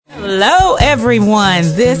Hello, everyone.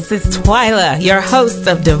 This is Twyla, your host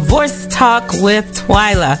of Divorce Talk with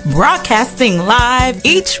Twyla, broadcasting live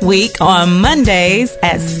each week on Mondays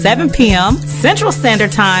at 7 p.m. Central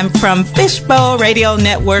Standard Time from Fishbowl Radio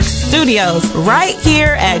Network Studios, right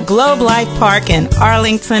here at Globe Life Park in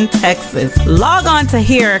Arlington, Texas. Log on to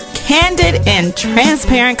hear candid and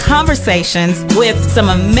transparent conversations with some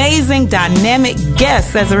amazing dynamic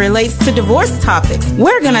guests as it relates to divorce topics.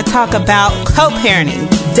 We're going to talk about co-parenting,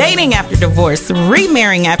 dating after divorce,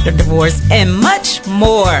 remarrying after divorce, and much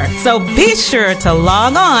more. So be sure to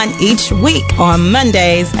log on each week on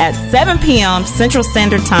Mondays at 7 p.m. Central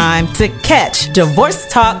Standard Time to catch Divorce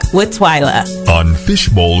Talk with Twyla on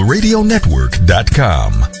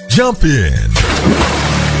FishbowlRadioNetwork.com. Jump in.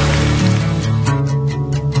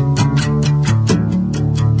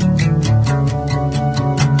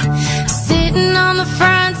 Sitting on the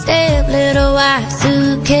front step, little white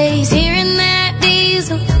suitcase, hearing that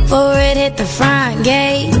diesel before it hit the front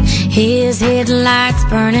gate. His headlights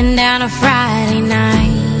burning down a Friday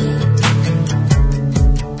night.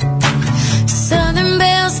 Southern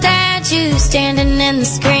Belle statue standing in the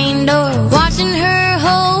screen door, watching her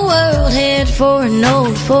whole world head for an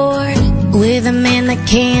old Ford, with a man that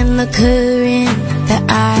can look her in the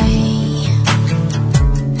eye.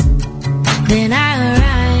 Then I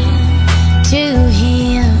run to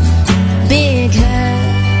him, big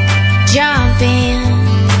hug, jump in,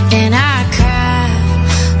 and I cry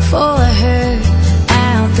for her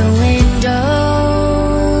out the window.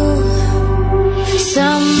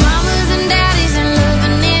 Some mamas and daddies are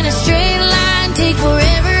living in a straight line, take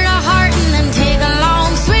forever to heart and then take a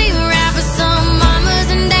long sweet ride. But some mamas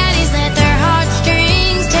and daddies let their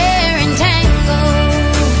heartstrings tear and tangle,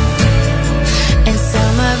 and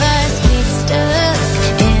some of us get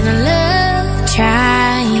stuck in a love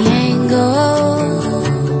triangle.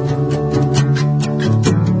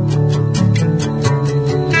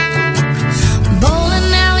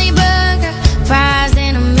 Bowling alley burger, fries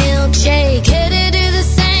and a milkshake, headed to the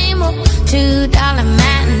same old $2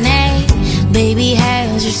 matinee. Baby,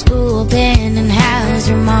 how's your school been and how's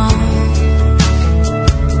your mom?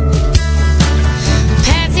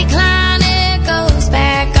 Patsy Cline echoes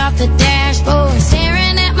back off the dashboard,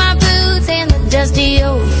 staring at my boots and the dusty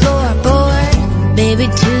old floorboard. Baby,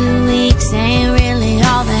 2 weeks ain't really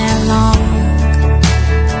all that long.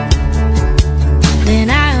 Then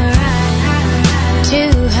I run to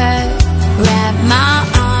her, wrap my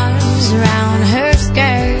arms around her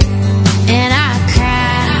skirt, and I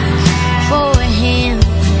cry for him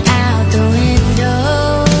out the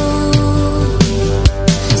window.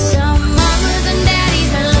 Some mamas and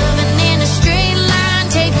daddies are living in a straight line,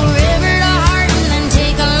 take forever to heart and then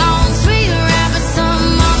take a long sweet ride. But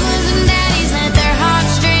some mamas and daddies let their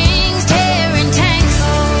heartstrings tear and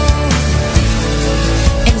tangle,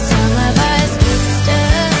 and some of us get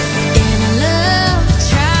stuck in a love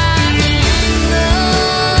triangle.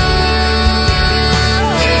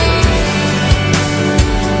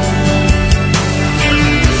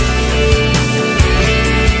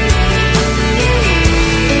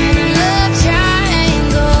 In a love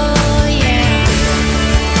triangle, yeah.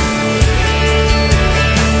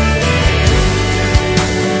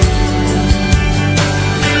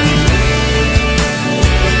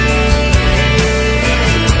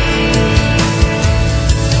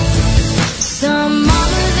 Some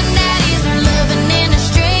mamas and daddies are living in a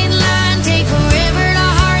straight line, take forever to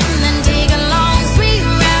heart and then take a long sweet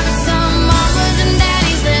ride. But some mamas and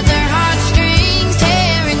daddies let their heartstrings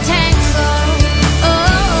tear and tangle.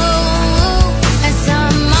 Oh, and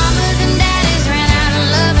some mamas and daddies ran out of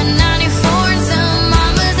love in '94, and some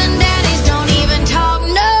mamas and daddies don't even talk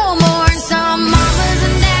no more. And some mamas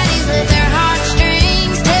and daddies let their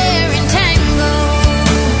heartstrings tear and tangle,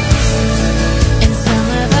 and some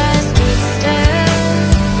of us get stuck,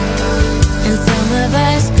 and some of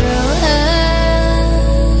us grow up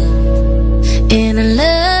in a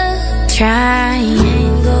love triangle.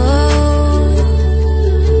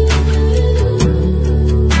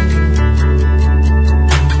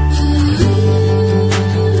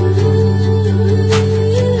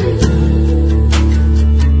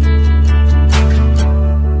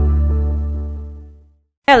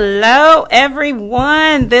 Hello,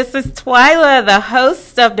 everyone. This is Twyla, the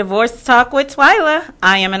host of Divorce Talk with Twyla.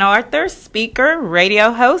 I am an author, speaker,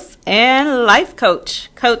 radio host, and life coach.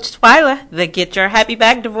 Coach Twyla, the Get Your Happy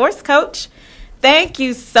Back Divorce Coach. Thank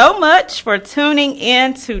you so much for tuning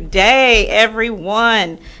in today,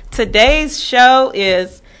 everyone. Today's show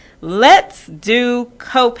is Let's Do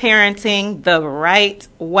Co-Parenting the Right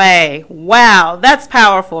Way. Wow, that's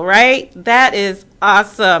powerful, right? That is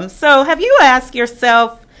awesome. So have you asked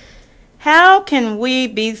yourself, How can we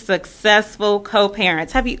be successful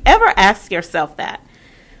co-parents? Have you ever asked yourself that?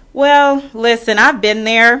 Well, listen, I've been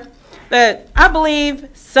there, but I believe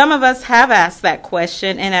some of us have asked that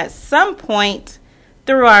question, and at some point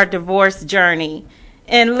through our divorce journey.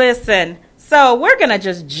 And listen, so we're going to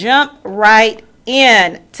just jump right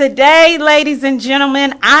in. Today, ladies and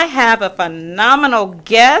gentlemen, I have a phenomenal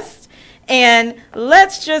guest, and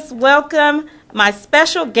let's just welcome my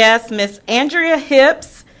special guest, Miss Andrea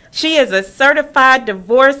Hips. She is a certified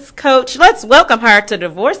divorce coach. Let's welcome her to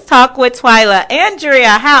Divorce Talk with Twyla. Andrea,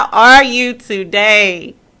 how are you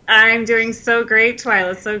today? I'm doing so great,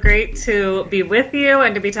 Twyla. So great to be with you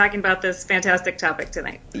and to be talking about this fantastic topic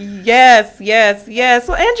tonight. Yes.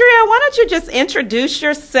 Well, Andrea, why don't you just introduce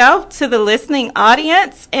yourself to the listening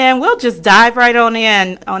audience, and we'll just dive right on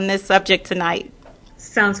in on this subject tonight.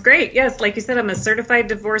 Sounds great. Yes, like you said, I'm a certified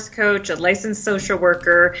divorce coach, a licensed social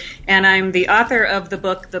worker, and I'm the author of the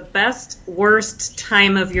book, The Best Worst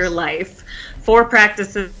Time of Your Life, 4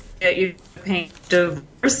 Practices that you paint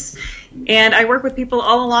divorce. And I work with people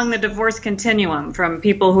all along the divorce continuum, from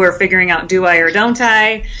people who are figuring out do I or don't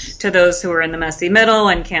I, to those who are in the messy middle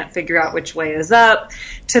and can't figure out which way is up,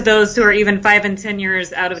 to those who are even 5 and 10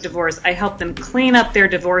 years out of divorce. I help them clean up their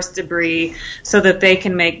divorce debris so that they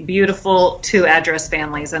can make beautiful 2-address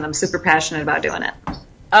families, and I'm super passionate about doing it.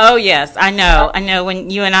 Oh, yes, I know. When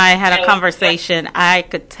you and I had a conversation, I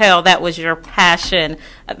could tell that was your passion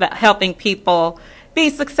about helping people be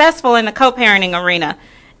successful in the co-parenting arena.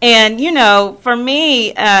 And, you know, for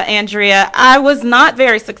me, Andrea, I was not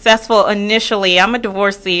very successful initially. I'm a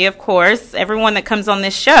divorcee, of course. Everyone that comes on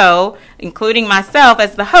this show, including myself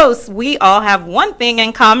as the host, we all have one thing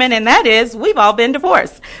in common, and that is we've all been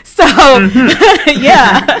divorced. So,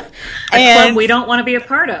 yeah. A club we don't want to be a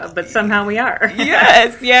part of, but somehow we are.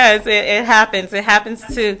 Yes, it happens. It happens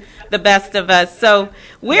to the best of us. So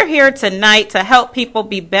we're here tonight to help people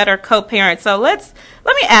be better co-parents. So let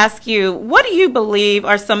me ask you, what do you believe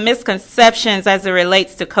are some misconceptions as it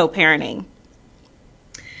relates to co-parenting?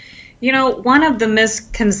 You know, one of the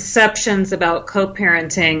misconceptions about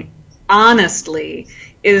co-parenting, honestly,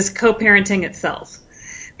 is co-parenting itself.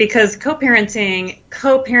 Because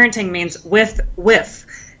co-parenting means with.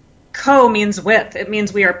 Co means with. It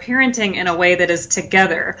means we are parenting in a way that is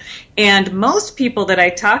together. And most people that I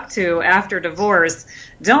talk to after divorce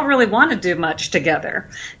don't really want to do much together.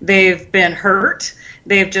 They've been hurt.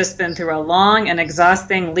 They've just been through a long and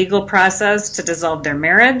exhausting legal process to dissolve their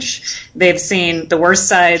marriage. They've seen the worst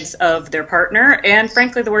sides of their partner and,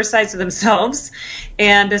 frankly, the worst sides of themselves.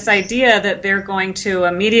 And this idea that they're going to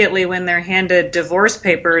immediately, when they're handed divorce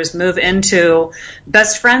papers, move into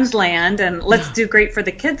best friends land and let's do great for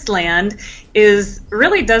the kids land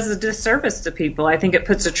really does a disservice to people. I think it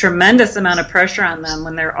puts a tremendous amount of pressure on them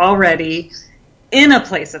when they're already in a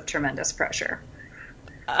place of tremendous pressure.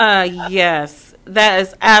 Yes. That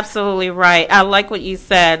is absolutely right. I like what you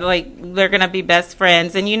said. Like, they're going to be best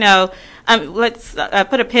friends. And, you know, let's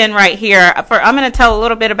put a pin right here. I'm going to tell a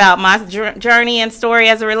little bit about my journey and story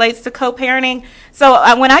as it relates to co-parenting.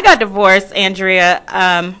 So when I got divorced, Andrea,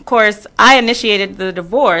 of course, I initiated the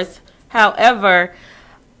divorce. However,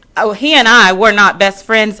 he and I were not best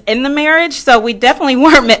friends in the marriage, so we definitely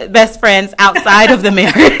weren't best friends outside of the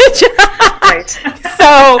marriage. Right.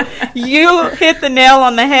 So you hit the nail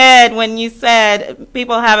on the head when you said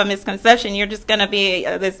people have a misconception you're just going to be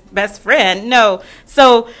this best friend. No.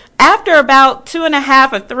 So after about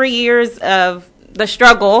 2.5 or 3 years of the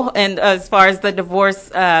struggle, and as far as the divorce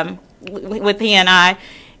with he and I,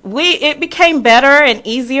 it became better and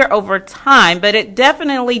easier over time, but it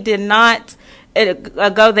definitely did not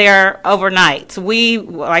go there overnight.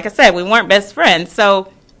 Like I said, we weren't best friends.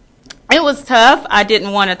 So it was tough. I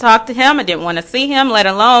didn't want to talk to him. I didn't want to see him, let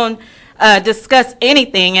alone discuss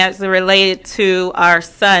anything as it related to our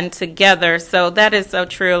son together. So that is so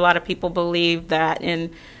true. A lot of people believe that,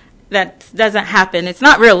 and that doesn't happen. It's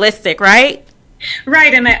not realistic, right?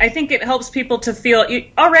 Right, and I think it helps people to feel,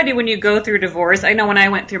 already when you go through divorce, I know when I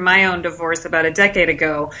went through my own divorce about a decade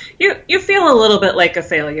ago, you feel a little bit like a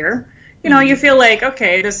failure. You know, you feel like,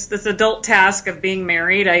 okay, this adult task of being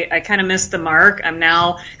married, I kind of missed the mark. I'm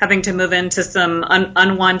now having to move into some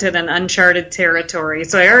unwanted and uncharted territory.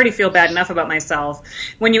 So I already feel bad enough about myself.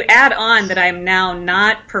 When you add on that I'm now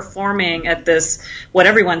not performing at this, what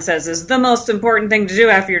everyone says is the most important thing to do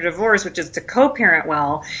after your divorce, which is to co-parent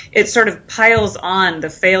well, it sort of piles on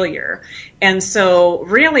the failure. And so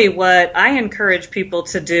really what I encourage people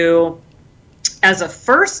to do as a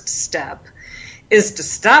first step is to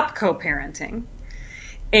stop co-parenting,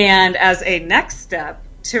 and as a next step,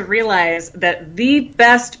 to realize that the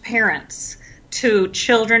best parents to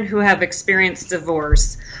children who have experienced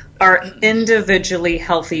divorce are individually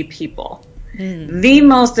healthy people. The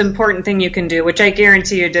most important thing you can do, which I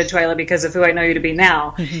guarantee you did, Twyla, because of who I know you to be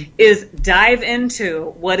now, is dive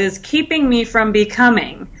into what is keeping me from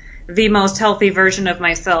becoming the most healthy version of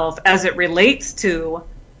myself as it relates to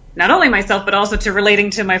not only myself, but also to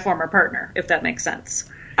relating to my former partner, if that makes sense.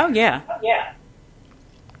 Oh, yeah.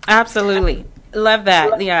 Absolutely. Love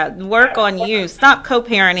that. Yeah. Work on you. Stop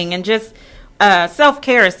co-parenting, and just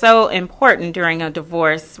self-care is so important during a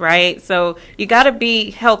divorce, right? So you got to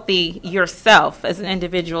be healthy yourself as an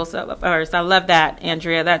individual first. I love that,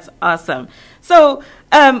 Andrea. That's awesome. So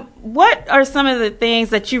what are some of the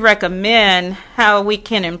things that you recommend how we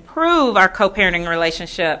can improve our co-parenting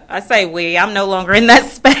relationship? I say we. I'm no longer in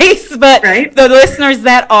that space, but the listeners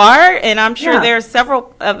that are, and I'm sure there's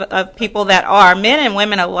several of people that are, men and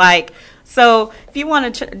women alike. So if you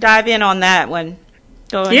want to dive in on that one,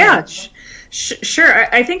 go ahead. Yeah,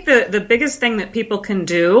 sure. I think the biggest thing that people can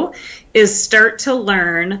do is start to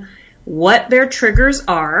learn what their triggers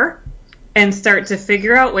are and start to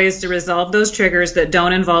figure out ways to resolve those triggers that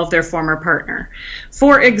don't involve their former partner.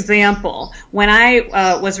 For example, when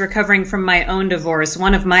I was recovering from my own divorce,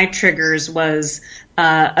 one of my triggers was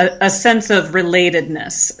a sense of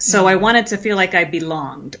relatedness. So I wanted to feel like I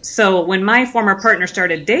belonged. So when my former partner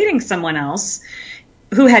started dating someone else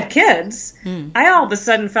who had kids, I all of a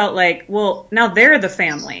sudden felt like, well, now they're the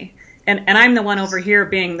family. And I'm the one over here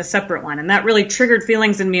being the separate one. And that really triggered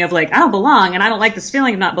feelings in me of like, I don't belong, and I don't like this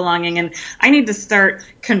feeling of not belonging, and I need to start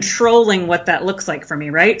controlling what that looks like for me,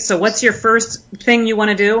 right? So what's your first thing you want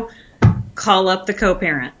to do? Call up the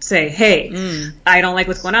co-parent. Say, hey, I don't like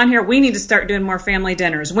what's going on here. We need to start doing more family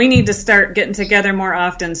dinners. We need to start getting together more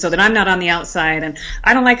often so that I'm not on the outside. And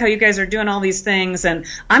I don't like how you guys are doing all these things, and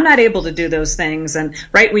I'm not able to do those things. And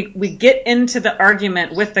right, we get into the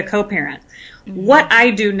argument with the co-parent. What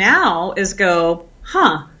I do now is go,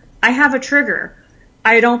 I have a trigger.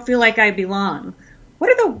 I don't feel like I belong.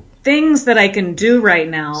 What are the things that I can do right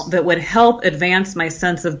now that would help advance my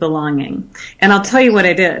sense of belonging? And I'll tell you what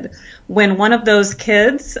I did. When one of those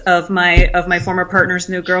kids of my former partner's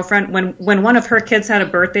new girlfriend, when one of her kids had a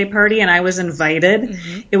birthday party and I was invited,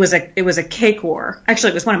 it was a cake war.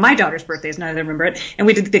 Actually, it was one of my daughter's birthdays, now that I remember it, and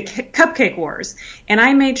we did the cupcake wars. And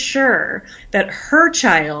I made sure that her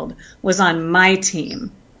child was on my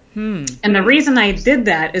team. And the reason I did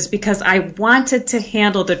that is because I wanted to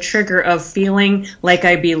handle the trigger of feeling like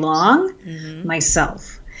I belong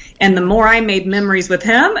myself. And the more I made memories with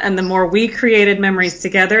him and the more we created memories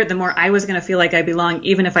together, the more I was going to feel like I belong,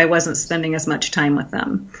 even if I wasn't spending as much time with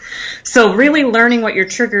them. So really learning what your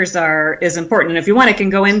triggers are is important. And if you want, I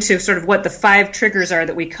can go into sort of what the 5 triggers are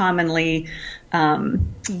that we commonly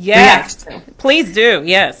yes, please do.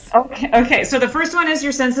 Yes. Okay. So the first one is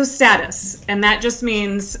your sense of status, and that just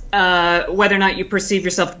means whether or not you perceive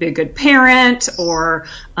yourself to be a good parent or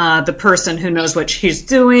the person who knows what she's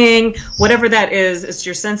doing. Whatever that is, it's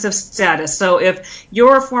your sense of status. So if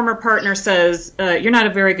your former partner says you're not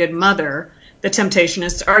a very good mother, the temptation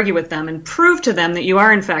is to argue with them and prove to them that you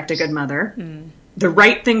are in fact a good mother. The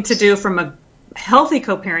right thing to do from a healthy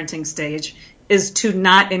co-parenting stage is to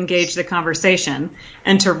not engage the conversation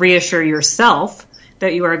and to reassure yourself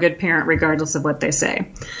that you are a good parent regardless of what they say.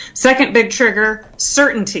 Second big trigger,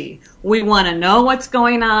 certainty. We want to know what's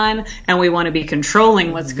going on, and we want to be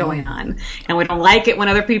controlling what's going on. And we don't like it when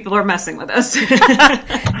other people are messing with us.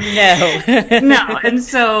 No. And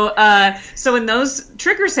so when those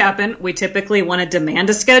triggers happen, we typically want to demand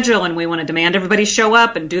a schedule, and we want to demand everybody show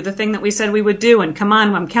up and do the thing that we said we would do, and come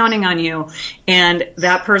on, I'm counting on you. And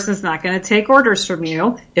that person's not going to take orders from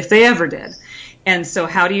you if they ever did. And so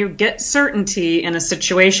how do you get certainty in a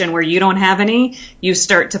situation where you don't have any? You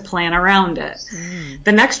start to plan around it.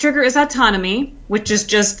 The next trigger is autonomy, which is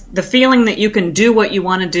just the feeling that you can do what you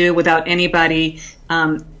want to do without anybody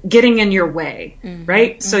getting in your way,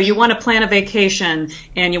 right? So you want to plan a vacation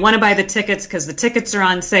and you want to buy the tickets because the tickets are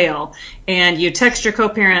on sale. And you text your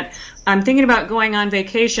co-parent, I'm thinking about going on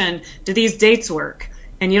vacation. Do these dates work?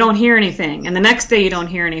 And you don't hear anything. And the next day you don't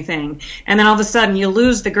hear anything. And then all of a sudden you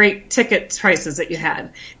lose the great ticket prices that you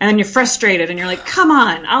had. And then you're frustrated and you're like, come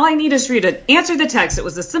on, all I need is for you to answer the text. It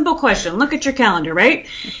was a simple question. Look at your calendar, right?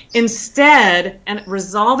 Instead, and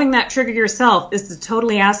resolving that trigger yourself is to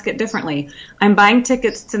totally ask it differently. I'm buying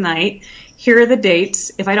tickets tonight. Here are the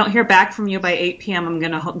dates. If I don't hear back from you by 8 p.m., I'm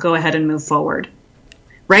going to go ahead and move forward.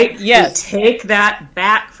 Right? Yes. We take that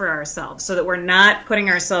back for ourselves so that we're not putting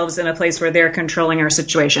ourselves in a place where they're controlling our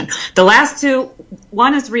situation. The last two,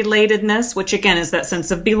 one is relatedness, which again is that sense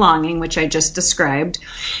of belonging, which I just described.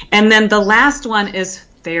 And then the last one is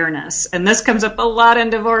fairness. And this comes up a lot in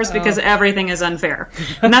divorce because everything is unfair.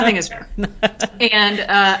 Nothing is fair.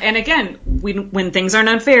 And again, when things aren't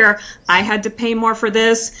unfair, I had to pay more for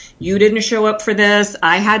this. You didn't show up for this.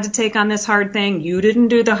 I had to take on this hard thing. You didn't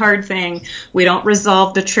do the hard thing. We don't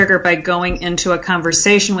resolve the trigger by going into a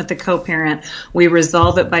conversation with the co-parent. We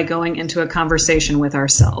resolve it by going into a conversation with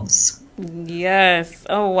ourselves. Yes.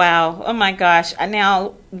 Oh, wow. Oh, my gosh.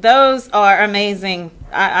 Now, those are amazing.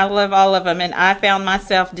 I love all of them, and I found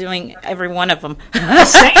myself doing every one of them.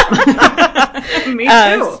 Same. Me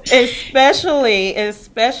too. Especially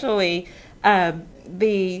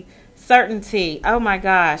the certainty. Oh, my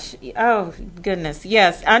gosh. Oh, goodness.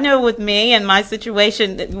 Yes. I know with me and my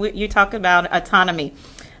situation, that you talk about autonomy.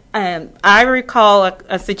 I recall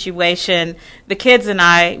a situation, the kids and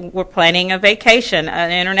I were planning a vacation,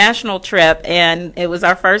 an international trip, and it was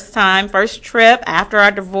our first trip after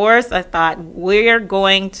our divorce. I thought, we're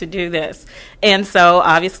going to do this. And so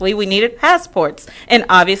obviously we needed passports. And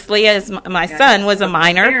obviously, as my son was a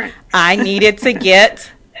minor, I needed to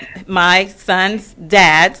get my son's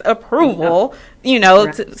dad's approval,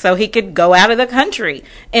 so he could go out of the country.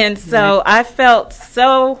 And so I felt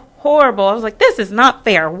so horrible. I was like, this is not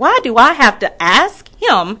fair. Why do I have to ask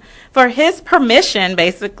him for his permission,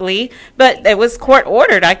 basically? But it was court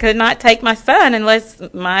ordered. I could not take my son unless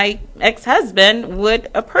my ex-husband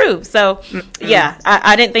would approve. So, yeah,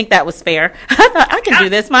 I didn't think that was fair. I thought I can do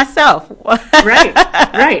this myself.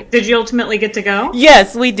 Right. Did you ultimately get to go?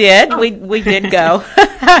 Yes, we did. We did go.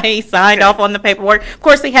 He signed off on the paperwork. Of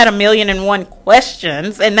course, he had 1,000,001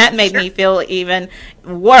 questions, and that made me feel even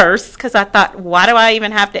worse because I thought, why do I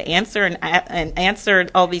even have to answer and answer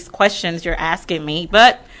all these questions you're asking me?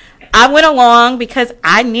 But I went along because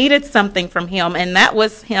I needed something from him, and that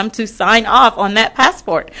was him to sign off on that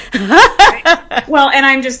passport. Well, and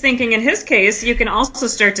I'm just thinking in his case, you can also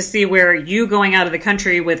start to see where you going out of the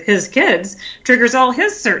country with his kids triggers all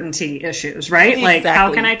his certainty issues, right? Exactly. Like,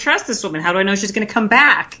 how can I trust this woman? How do I know she's going to come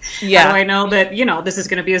back? Yeah. How do I know that, this is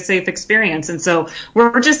going to be a safe experience? And so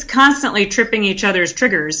we're just constantly tripping each other's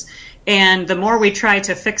triggers. And the more we try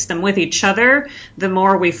to fix them with each other, the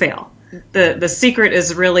more we fail. The secret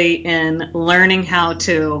is really in learning how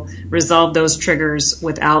to resolve those triggers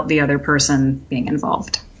without the other person being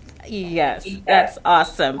involved. Yes, that's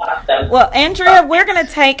awesome. Well, Andrea, we're going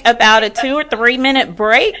to take about a 2 or 3 minute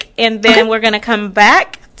break, and then we're going to come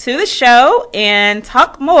back to the show and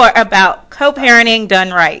talk more about co-parenting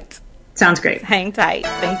done right. Sounds great. Hang tight.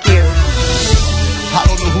 Thank you. I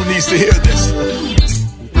don't know who needs to hear this,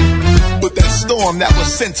 but that storm that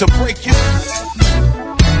was sent to break you,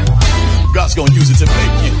 God's gonna use it to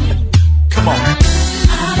make you. Come on.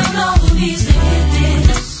 I don't know who needs to hear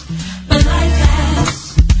this, but life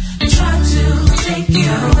has tried to take you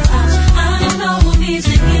out. I don't know who needs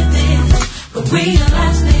to hear this, but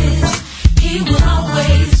realize this, He will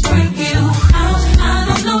always bring you out. I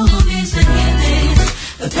don't know who needs to hear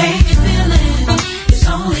this, the pain you're feeling is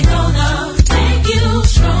only gonna make you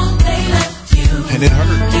strong. They left you, And it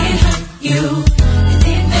hurt. it hurt you, and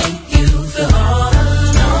it made you feel all alone.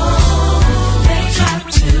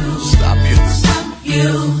 Stop you.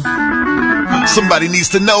 Somebody needs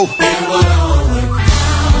to know It will all work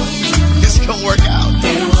out. it's gonna work out.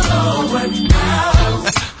 It will all work out.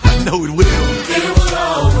 I know it will. It will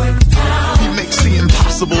all work out. He makes the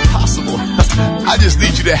impossible possible. I just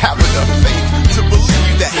need you to have enough faith to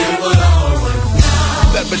believe that It will all work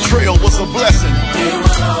out. that betrayal was a blessing. It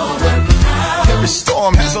will all work out. Every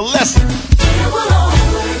storm has a lesson. It will all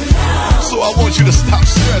work out. So I want you to stop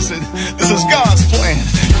stressing. This is God's plan.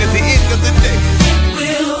 At the end of the day,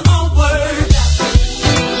 It will all work out.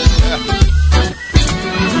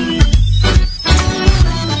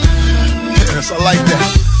 yes, I like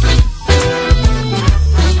that.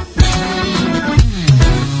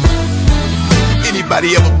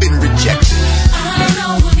 Anybody ever been rejected? I don't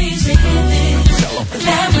know who needs to hear this, Tell 'em. but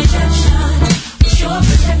that rejection was your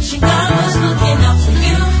protection. God was looking out for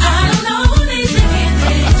you. I don't know who needs to hear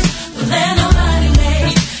this, but let nobody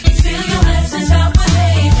make you feel your blessings out when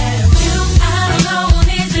they have you. I don't know who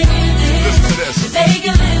needs to hear this, Listen to this. 'cause they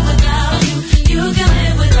can live without you. You can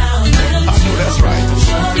live without them. I know that's right.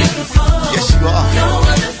 You're beautiful. Yes, you are. You're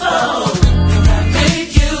wonderful. And God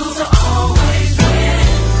made you to always win.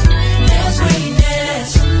 There's greatness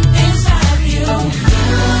inside you.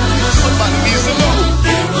 Somebody needs to know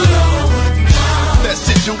It will all work out. that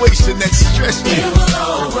situation that stressed It you. will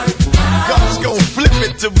all work out. God's gonna flip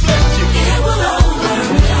it to bless you. It will all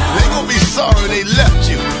work out. They gonna be sorry they left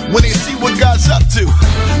you when they see what God's up to.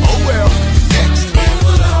 Oh well, next. It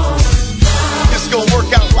will all work out. It's gonna work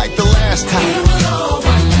out like the last It time. will all work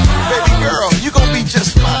out. Baby girl, you gonna be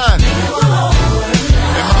just fine. It will all work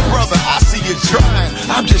out.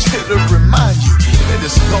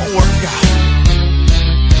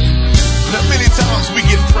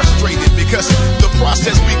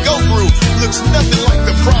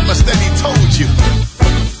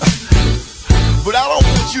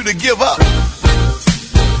 give up.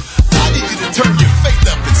 I need you to turn your faith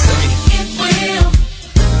up and say, It will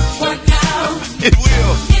work out. it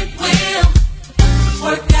will. It will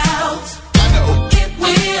work out. I know. It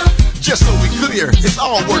will. Just so we clear, it's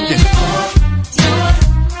all working. It will.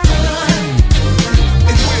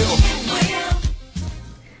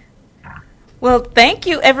 Well, thank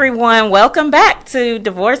you, everyone. Welcome back to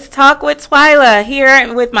Divorce Talk with Twyla,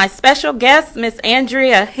 here with my special guest, Miss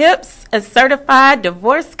Andrea Hips, a certified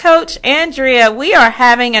divorce coach. Andrea, we are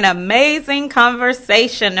having an amazing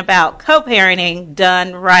conversation about co-parenting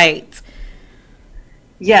done right.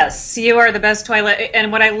 Yes, you are the best, Twyla.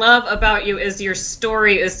 And what I love about you is your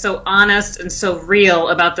story is so honest and so real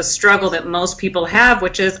about the struggle that most people have,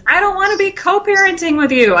 which is, I don't want to be co-parenting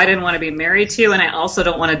with you. I didn't want to be married to you, and I also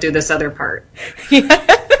don't want to do this other part.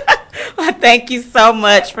 Well, thank you so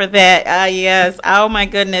much for that. Yes. Oh, my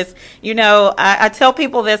goodness. You know, I tell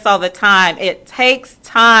people this all the time. It takes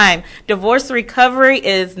time. Divorce recovery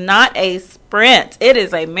is not a sprint. It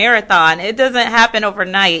is a marathon. It doesn't happen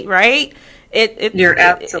overnight, right? You're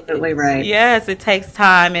absolutely right. Yes, it takes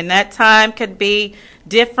time, and that time could be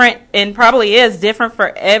different and probably is different for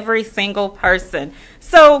every single person.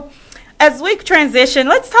 So as we transition,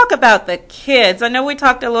 let's talk about the kids. I know we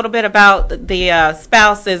talked a little bit about the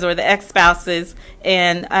spouses or the ex-spouses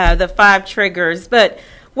and the 5 triggers, but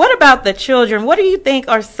what about the children? What do you think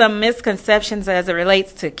are some misconceptions as it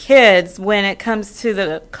relates to kids when it comes to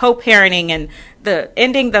the co-parenting and the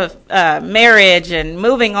ending the marriage and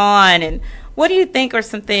moving on? And what do you think are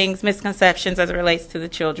some misconceptions as it relates to the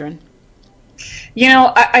children? You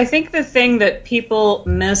know, I think the thing that people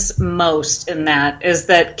miss most in that is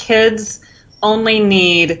that kids only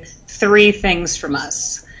need 3 things from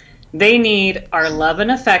us. They need our love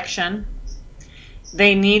and affection.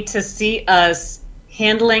 They need to see us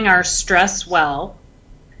handling our stress well.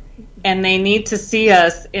 And they need to see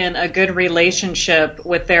us in a good relationship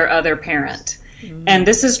with their other parent. Mm-hmm. And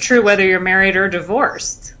this is true whether you're married or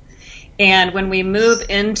divorced. And when we move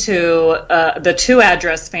into the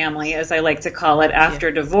 2-address family, as I like to call it,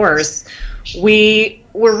 after divorce, we're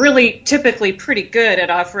really typically pretty good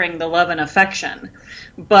at offering the love and affection.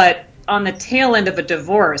 But on the tail end of a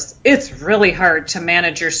divorce, it's really hard to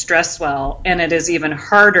manage your stress well, and it is even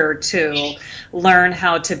harder to learn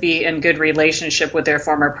how to be in good relationship with their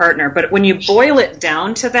former partner. But when you boil it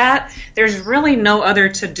down to that, there's really no other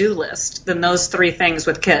to-do list than those 3 things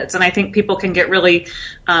with kids. And I think people can get really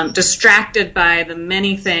distracted by the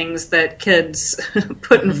many things that kids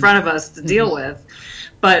put in front of us to deal with.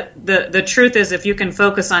 But the truth is, if you can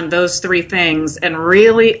focus on those 3 things and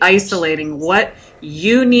really isolating what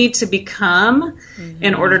you need to become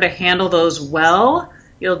in order to handle those well,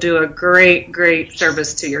 you'll do a great, great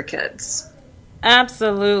service to your kids.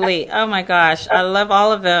 Absolutely. Oh my gosh. I love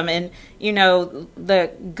all of them. And you know,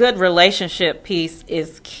 the good relationship piece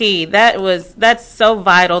is key. That's so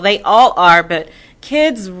vital. They all are, but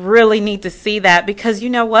kids really need to see that, because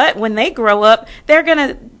you know what? When they grow up, they're going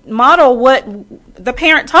to model what the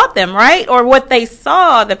parent taught them, right? Or what they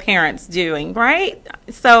saw the parents doing, right?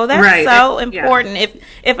 So that's so important. Yeah.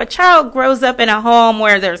 If a child grows up in a home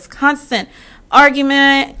where there's constant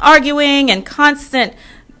arguing and constant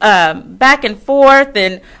back and forth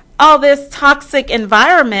and all this toxic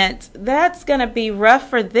environment, that's going to be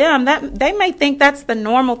rough for them. That they may think that's the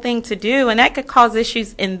normal thing to do, and that could cause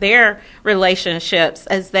issues in their relationships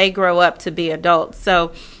as they grow up to be adults.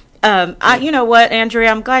 So, you know what,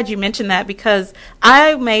 Andrea, I'm glad you mentioned that, because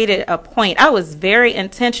I made it a point. I was very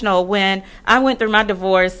intentional when I went through my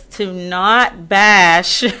divorce to not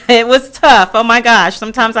bash. It was tough. Oh my gosh.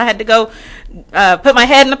 Sometimes I had to go put my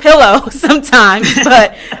head in the pillow sometimes,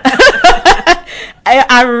 but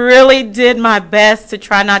I really did my best to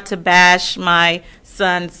try not to bash my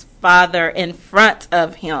son's father in front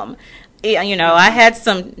of him. You know, I had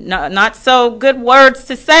some not so good words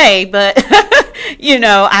to say, but, you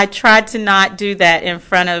know, I tried to not do that in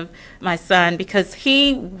front of my son, because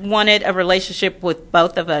he wanted a relationship with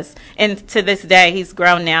both of us. And to this day, he's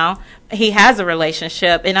grown now. He has a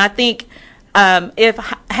relationship. And I think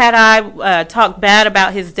had I talked bad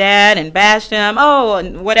about his dad and bashed him,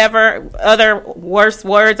 and whatever other worse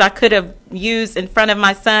words I could have used in front of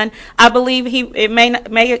my son, I believe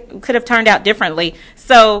it could have turned out differently.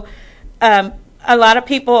 So a lot of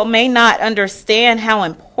people may not understand how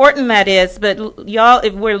important that is, but y'all,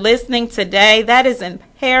 if we're listening today, that is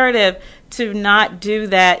imperative to not do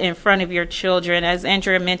that in front of your children. As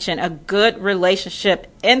Andrea mentioned, a good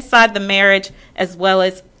relationship inside the marriage as well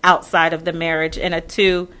as outside of the marriage in a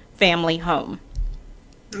 2-family home.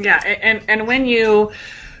 Yeah, and when you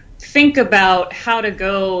think about how to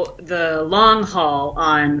go the long haul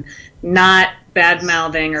on not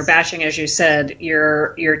bad-mouthing or bashing, as you said,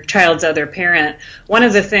 your child's other parent, one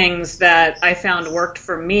of the things that I found worked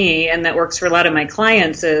for me and that works for a lot of my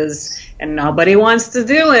clients is, and nobody wants to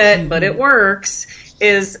do it, but it works,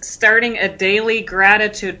 is starting a daily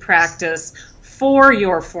gratitude practice for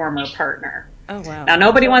your former partner. Oh, wow. Now,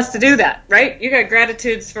 nobody wants to do that, right? You got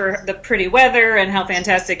gratitudes for the pretty weather and how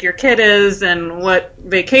fantastic your kid is and what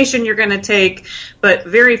vacation you're going to take, but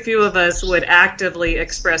very few of us would actively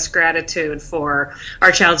express gratitude for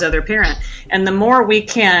our child's other parent. And the more we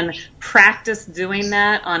can practice doing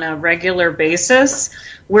that on a regular basis,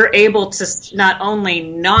 we're able to not only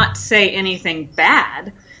not say anything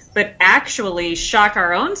bad, but actually shock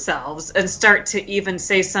our own selves and start to even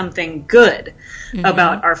say something good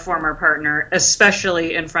about our former partner,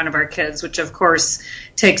 especially in front of our kids, which of course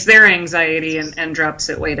takes their anxiety and drops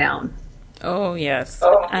it way down. Oh, yes,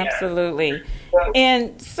 absolutely.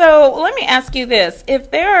 And so let me ask you this.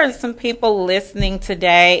 If there are some people listening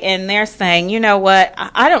today and they're saying, you know what,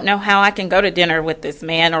 I don't know how I can go to dinner with this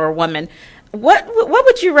man or woman, what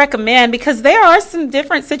would you recommend? Because there are some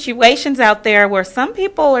different situations out there where some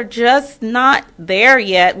people are just not there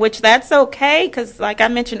yet, which that's okay because, like I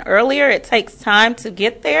mentioned earlier, it takes time to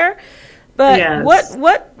get there. But Yes.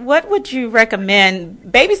 what would you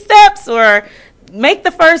recommend? Baby steps or make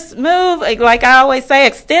the first move? Like I always say,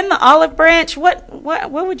 extend the olive branch. What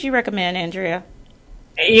would you recommend, Andrea?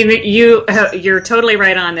 You're totally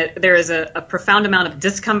right on that. There is a profound amount of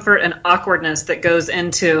discomfort and awkwardness that goes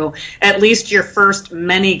into at least your first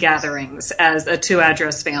many gatherings as a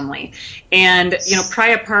two-address family. And,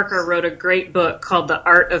 Priya Parker wrote a great book called The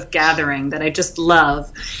Art of Gathering that I just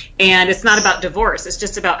love. And it's not about divorce. It's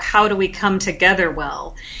just about how do we come together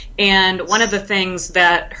well. And one of the things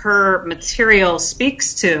that her material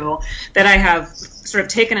speaks to that I have sort of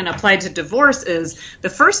taken and applied to divorce is the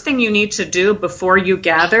first thing you need to do before you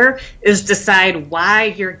gather is decide why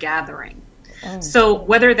you're gathering. So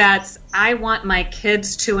whether that's I want my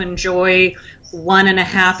kids to enjoy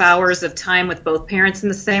 1.5 hours of time with both parents in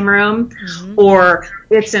the same room, or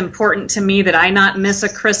it's important to me that I not miss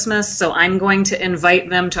a Christmas, so I'm going to invite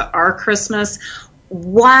them to our Christmas.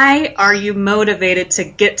 Why are you motivated to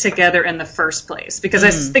get together in the first place? Because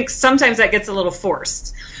I think sometimes that gets a little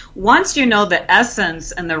forced. Once you know the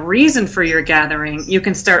essence and the reason for your gathering, you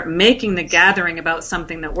can start making the gathering about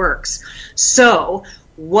something that works. So,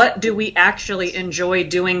 what do we actually enjoy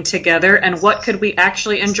doing together, and what could we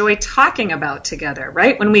actually enjoy talking about together,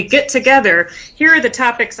 right? When we get together, here are the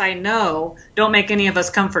topics I know don't make any of us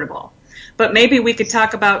comfortable. But maybe we could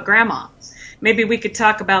talk about grandma. Maybe we could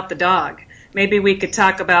talk about the dog. Maybe we could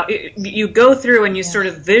talk about, you go through and you sort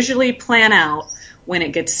of visually plan out when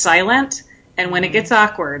it gets silent and when it gets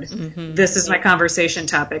awkward, this is my conversation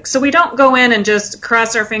topic. So we don't go in and just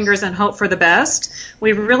cross our fingers and hope for the best.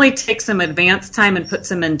 We really take some advanced time and put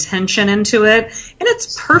some intention into it. And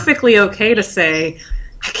it's perfectly okay to say,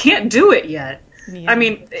 I can't do it yet. Yeah. I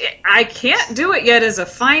mean, I can't do it yet is a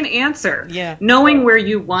fine answer. Yeah. Knowing where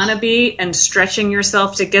you want to be and stretching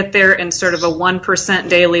yourself to get there in sort of a 1%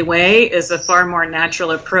 daily way is a far more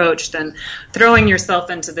natural approach than throwing yourself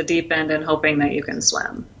into the deep end and hoping that you can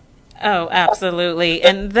swim. Oh, absolutely.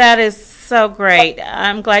 And that is so great.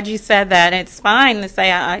 I'm glad you said that. It's fine to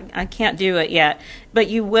say I can't do it yet, but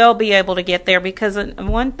you will be able to get there because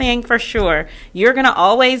one thing for sure, you're going to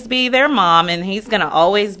always be their mom and he's going to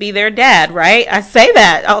always be their dad, right? I say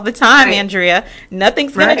that all the time, right. Andrea.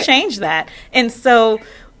 Nothing's going to change that. And so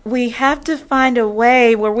we have to find a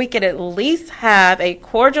way where we could at least have a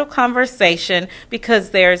cordial conversation because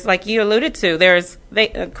there's, like you alluded to, there's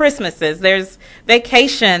Christmases, there's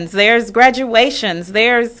vacations, there's graduations,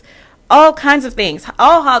 there's all kinds of things,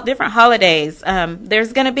 all different holidays.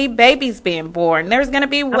 There's going to be babies being born. There's going to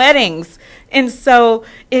be weddings. And so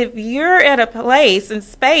if you're at a place and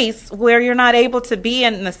space where you're not able to be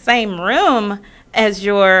in the same room as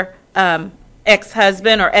your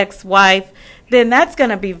ex-husband or ex-wife, then that's going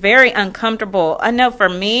to be very uncomfortable. I know for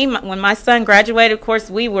me, when my son graduated, of course,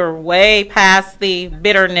 we were way past the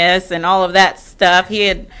bitterness and all of that stuff. He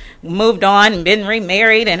had moved on and been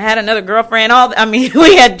remarried and had another girlfriend.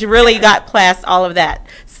 We had really got past all of that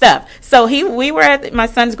stuff. So we were at my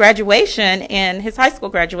son's graduation, and his high school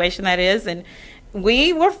graduation, that is, and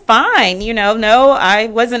we were fine. No, I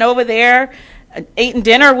wasn't over there eating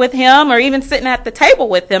dinner with him or even sitting at the table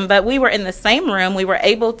with him, but we were in the same room. We were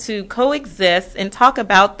able to coexist and talk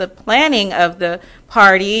about the planning of the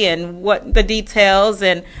party and what the details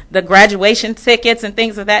and the graduation tickets and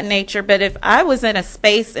things of that nature. But if I was in a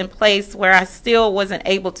space and place where I still wasn't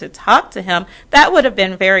able to talk to him, that would have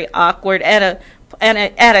been very awkward at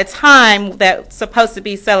a time that's supposed to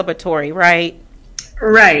be celebratory, right?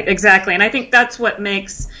 Right, exactly. And I think that's what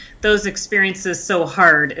makes those experiences so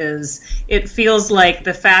hard, is it feels like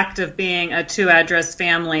the fact of being a 2-address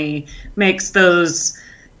family makes those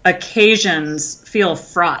occasions feel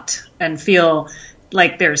fraught and feel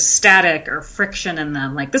like there's static or friction in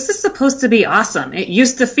them. Like, this is supposed to be awesome. It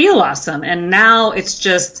used to feel awesome, and now it's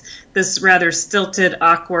just this rather stilted,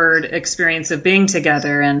 awkward experience of being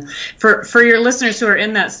together. And for your listeners who are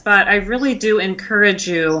in that spot, I really do encourage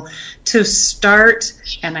you to start,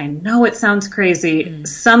 and I know it sounds crazy,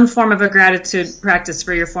 some form of a gratitude practice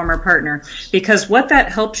for your former partner, because what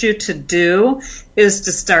that helps you to do is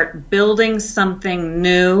to start building something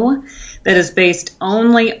new that is based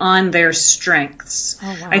only on their strengths.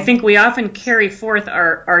 Oh, wow. I think we often carry forth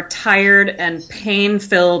our tired and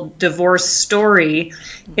pain-filled divorce story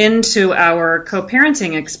into our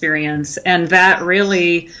co-parenting experience, and that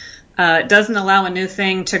really doesn't allow a new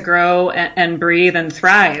thing to grow and breathe and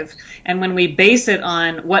thrive. And when we base it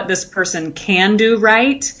on what this person can do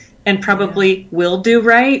right and probably will do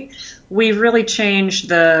right, we really change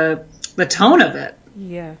the tone of it.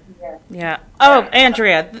 Yeah. Oh,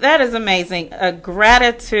 Andrea, that is amazing. A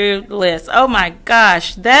gratitude list. Oh my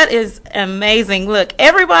gosh, that is amazing. Look,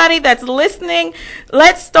 everybody that's listening,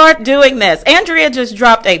 let's start doing this. Andrea just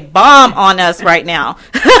dropped a bomb on us right now.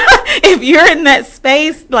 If you're in that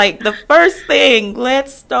space, like, the first thing,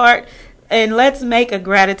 let's start and let's make a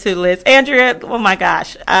gratitude list. Andrea, oh my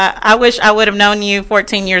gosh, I wish I would have known you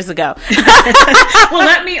 14 years ago. Well,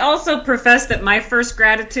 let me also profess that my first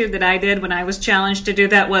gratitude that I did when I was challenged to do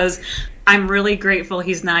that was, I'm really grateful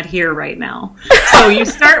he's not here right now. So you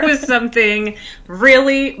start with something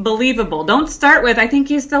really believable. Don't start with, I think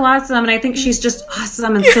he's still awesome and I think she's just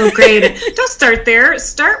awesome and so great. Don't start there.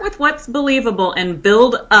 Start with what's believable and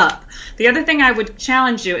build up. The other thing I would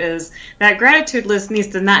challenge you is that gratitude list needs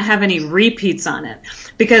to not have any repeats on it.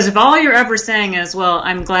 Because if all you're ever saying is, well,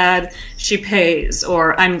 I'm glad she pays,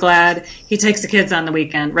 or I'm glad he takes the kids on the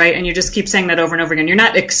weekend, right? And you just keep saying that over and over again, you're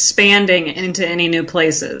not expanding into any new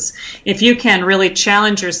places. If you can really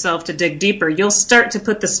challenge yourself to dig deeper, you'll start to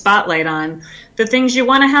put the spotlight on the things you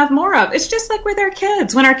want to have more of. It's just like with our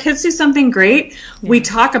kids. When our kids do something great, we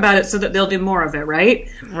talk about it so that they'll do more of it, right?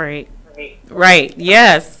 Right.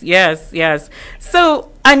 Yes.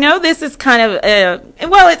 So I know this is kind of,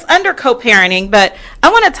 it's under co-parenting, but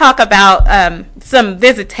I want to talk about some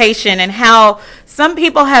visitation and how some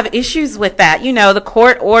people have issues with that. You know, the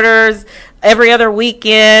court orders every other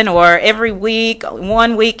weekend or every week,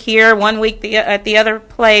 1 week here, 1 week at the other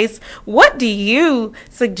place. What do you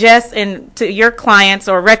suggest to your clients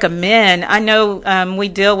or recommend? I know we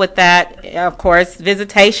deal with that, of course.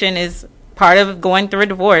 Visitation is part of going through a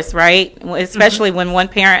divorce, right? Especially when one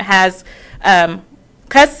parent has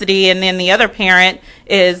custody and then the other parent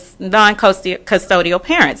is non-custodial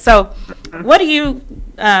parent. So what do you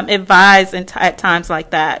advise at times like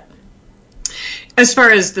that? As far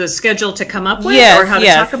as the schedule to come up with, or how to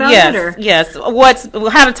talk about it? Or? Yes,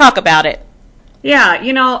 how to talk about it. Yeah,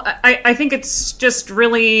 you know, I think it's just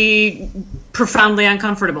really profoundly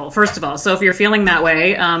uncomfortable, first of all. So if you're feeling that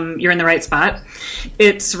way, you're in the right spot.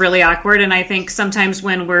 It's really awkward, and I think sometimes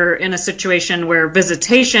when we're in a situation where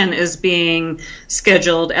visitation is being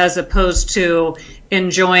scheduled as opposed to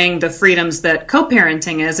enjoying the freedoms that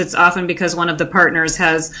co-parenting is, it's often because one of the partners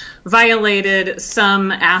has violated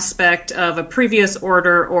some aspect of a previous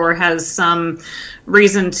order or has some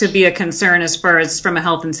reason to be a concern as far as from a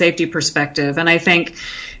health and safety perspective. And I think,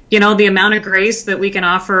 you know, the amount of grace that we can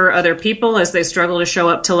offer other people as they struggle to show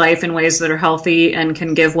up to life in ways that are healthy and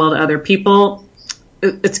can give well to other people,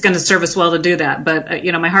 it's going to serve us well to do that. But,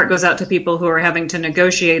 you know, my heart goes out to people who are having to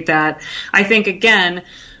negotiate that. I think, again,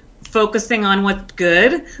 focusing on what's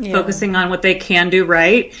good, focusing on what they can do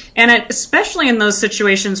right. And especially in those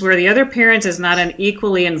situations where the other parent is not an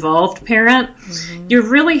equally involved parent, you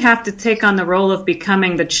really have to take on the role of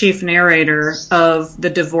becoming the chief narrator of the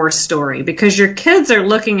divorce story, because your kids are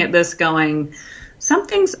looking at this going,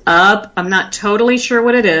 something's up. I'm not totally sure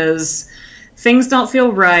what it is. Things don't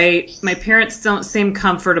feel right. My parents don't seem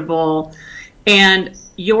comfortable. And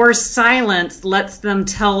your silence lets them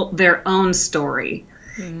tell their own story.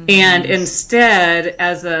 And instead,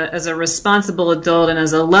 as a responsible adult and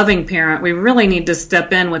as a loving parent, we really need to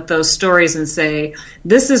step in with those stories and say,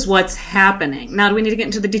 this is what's happening. Now, do we need to get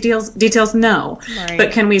into the details? No. Right.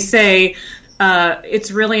 But can we say,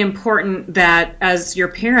 it's really important that as your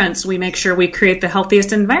parents, we make sure we create the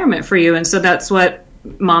healthiest environment for you. And so that's what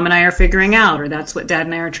Mom and I are figuring out, or that's what Dad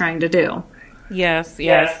and I are trying to do. Yes,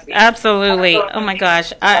 absolutely. Oh my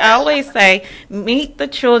gosh. I always say meet the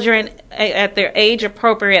children at their age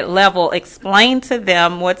appropriate level. Explain to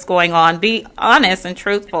them what's going on. Be honest and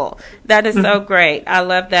truthful. That is so great. I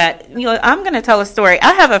love that. I'm going to tell a story.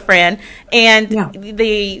 I have a friend, and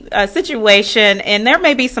the situation, and there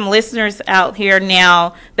may be some listeners out here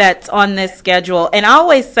now that's on this schedule, and I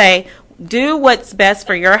always say, do what's best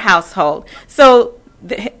for your household. So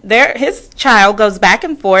his child goes back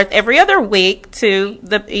and forth every other week to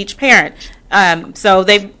each parent. So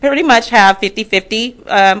they pretty much have 50-50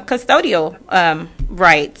 custodial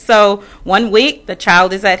rights. So one week the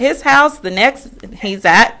child is at his house, the next he's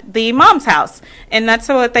at the mom's house. And that's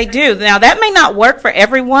what they do. Now that may not work for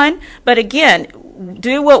everyone, but again,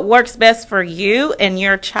 do what works best for you and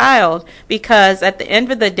your child, because at the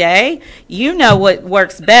end of the day, you know what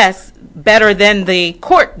works better than the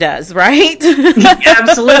court does, right?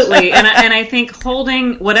 Absolutely. And I think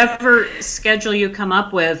holding whatever schedule you come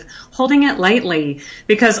up with, holding it lightly,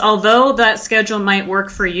 because although that schedule might work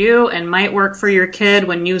for you and might work for your kid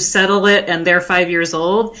when you settle it and they're 5 years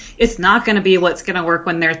old, it's not going to be what's going to work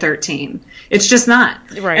when they're 13. It's just not.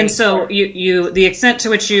 Right. And so you the extent to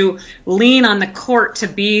which you lean on the court to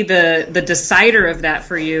be the decider of that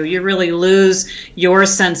for you, you really lose your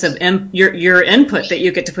sense of your input that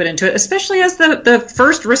you get to put into it, especially as the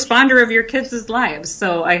first responder of your kids' lives.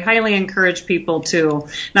 So I highly encourage people to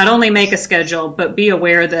not only make a schedule, but be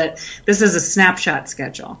aware that this is a snapshot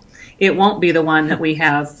schedule. It won't be the one that we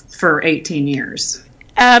have for 18 years.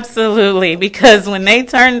 Absolutely, because when they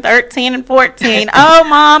turn 13 and 14, oh,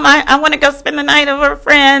 Mom, I want to go spend the night with our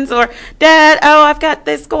friends, or Dad, oh, I've got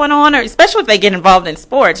this going on, or especially if they get involved in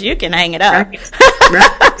sports, you can hang it up. Right.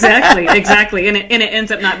 Exactly. And it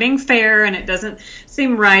ends up not being fair, and it doesn't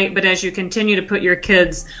seem right, but as you continue to put your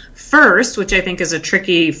kids first, which I think is a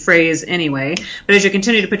tricky phrase anyway, but as you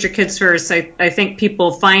continue to put your kids first, I think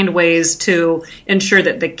people find ways to ensure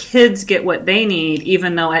that the kids get what they need,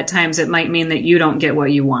 even though at times it might mean that you don't get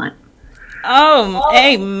what you want. Oh,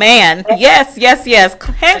 amen. Yes.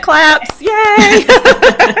 Hand claps. Yay.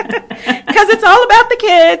 Because it's all about the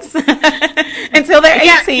kids until they're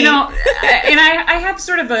 18. And I have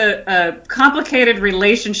sort of a complicated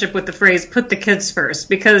relationship with the phrase put the kids first,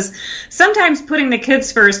 because sometimes putting the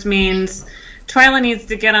kids first means Twyla needs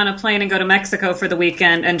to get on a plane and go to Mexico for the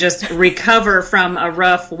weekend and just recover from a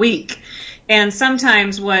rough week. And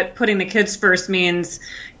sometimes what putting the kids first means,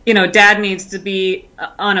 Dad needs to be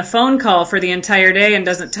on a phone call for the entire day and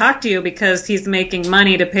doesn't talk to you because he's making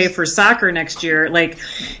money to pay for soccer next year. Like,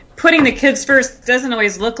 putting the kids first doesn't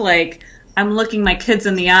always look like I'm looking my kids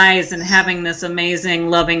in the eyes and having this amazing,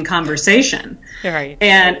 loving conversation. Right.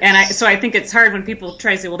 So I think it's hard when people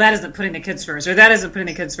try to say, well, that isn't putting the kids first, or that isn't putting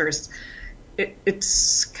the kids first.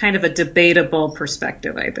 It's kind of a debatable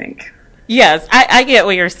perspective, I think. Yes, I get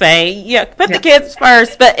what you're saying. Yeah, put the kids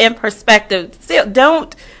first, but in perspective. Still,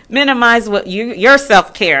 don't minimize what your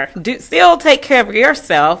self-care. Still take care of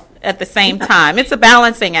yourself at the same time. It's a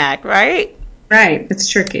balancing act, right? Right. It's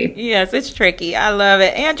tricky. Yes, it's tricky. I love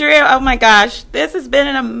it. Andrea, oh my gosh, this has been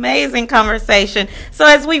an amazing conversation. So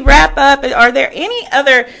as we wrap up, are there any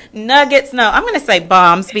other nuggets? No, I'm going to say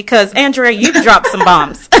bombs, because Andrea, you've dropped some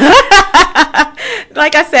bombs.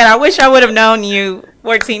 Like I said, I wish I would have known you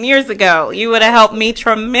 14 years ago. You would have helped me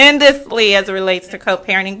tremendously as it relates to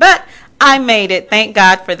co-parenting, but I made it. Thank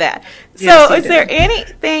God for that. Yes, so is there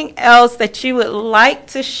anything else that you would like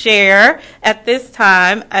to share at this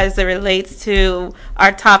time as it relates to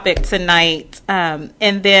our topic tonight? And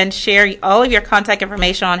then share all of your contact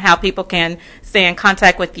information on how people can stay in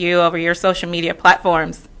contact with you over your social media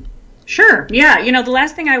platforms. Sure. Yeah. The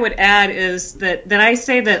last thing I would add is that I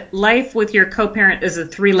say that life with your co-parent is a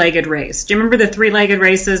three-legged race. Do you remember the three-legged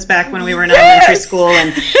races back when we were in elementary school?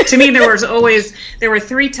 And to me, there were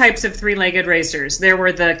three types of three-legged racers. There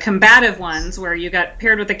were the combative ones where you got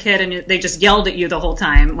paired with a kid and they just yelled at you the whole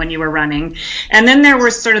time when you were running. And then there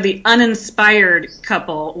was sort of the uninspired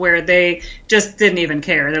couple where they just didn't even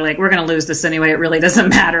care. They're like, we're going to lose this anyway. It really doesn't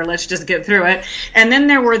matter. Let's just get through it. And then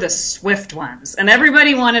there were the swift ones. And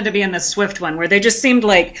everybody wanted to be in the swift one, where they just seemed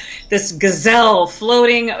like this gazelle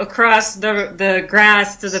floating across the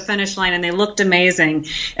grass to the finish line, and they looked amazing.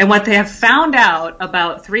 And what they have found out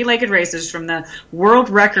about three-legged races from the world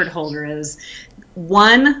record holder is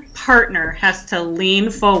one partner has to lean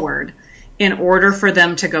forward in order for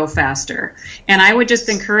them to go faster. And I would just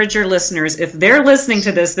encourage your listeners, if they're listening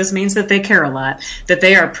to this means that they care a lot, that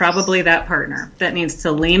they are probably that partner that needs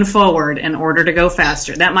to lean forward in order to go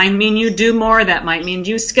faster. That might mean you do more, that might mean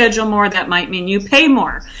you schedule more, that might mean you pay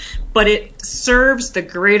more. But it serves the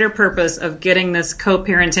greater purpose of getting this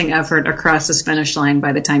co-parenting effort across this finish line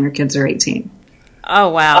by the time your kids are 18. Oh,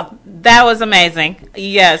 wow. That was amazing.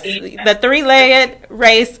 Yes. The three-legged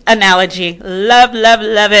race analogy. Love, love,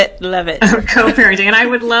 love it. Love it. Co-parenting. And I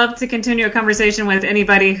would love to continue a conversation with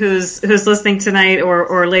anybody who's listening tonight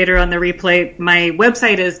or later on the replay. My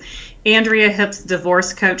website is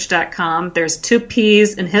AndreaHipsDivorceCoach.com. There's 2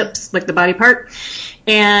 P's in hips, like the body part.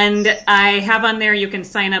 And I have on there, you can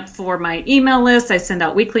sign up for my email list. I send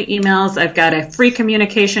out weekly emails. I've got a free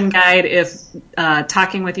communication guide if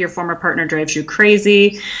talking with your former partner drives you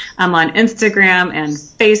crazy. I'm on Instagram and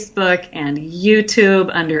Facebook and YouTube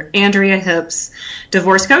under Andrea Hips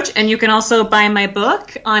Divorce Coach. And you can also buy my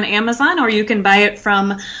book on Amazon, or you can buy it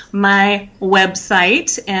from my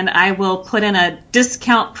website. And I will put in a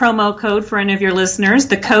discount promo code for any of your listeners.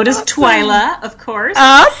 The code is Twyla, of course.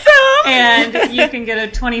 Awesome. And you can get a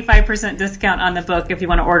 25% discount on the book if you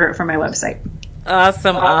want to order it from my website.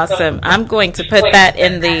 Awesome, awesome. I'm going to put that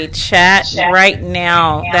in the chat right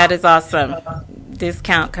now. That is awesome.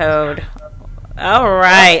 Discount code. All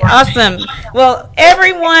right. Awesome. Well,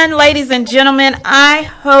 everyone, ladies and gentlemen, I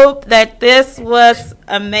hope that this was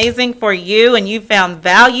amazing for you and you found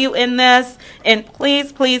value in this. And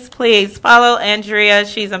please, please, please follow Andrea.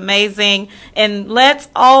 She's amazing. And let's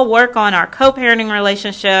all work on our co-parenting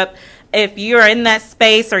relationship. If you're in that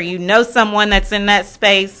space or you know someone that's in that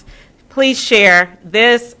space, please share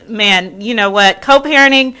this. Man, you know what?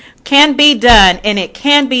 Co-parenting can be done, and it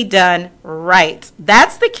can be done right.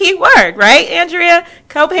 That's the key word, right, Andrea?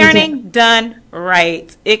 Co-parenting done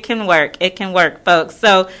right. It can work. It can work, folks.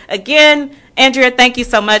 So, again, Andrea, thank you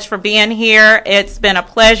so much for being here. It's been a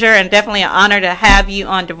pleasure and definitely an honor to have you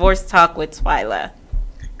on Divorce Talk with Twyla.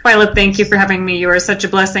 Twyla, thank you for having me. You are such a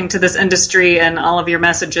blessing to this industry, and all of your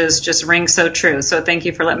messages just ring so true. So thank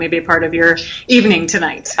you for letting me be a part of your evening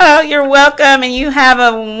tonight. Oh, you're welcome, and you have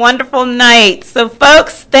a wonderful night. So,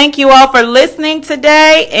 folks, thank you all for listening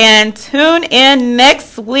today, and tune in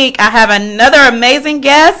next week. I have another amazing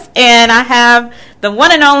guest, and I have the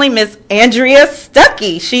one and only Miss Andrea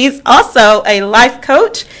Stuckey. She's also a life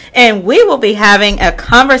coach, and we will be having a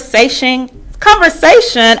conversation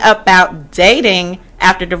about dating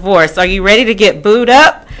after divorce. Are you ready to get booed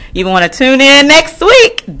up? You want to tune in next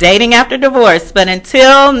week, Dating After Divorce. But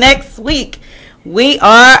until next week, we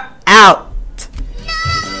are out.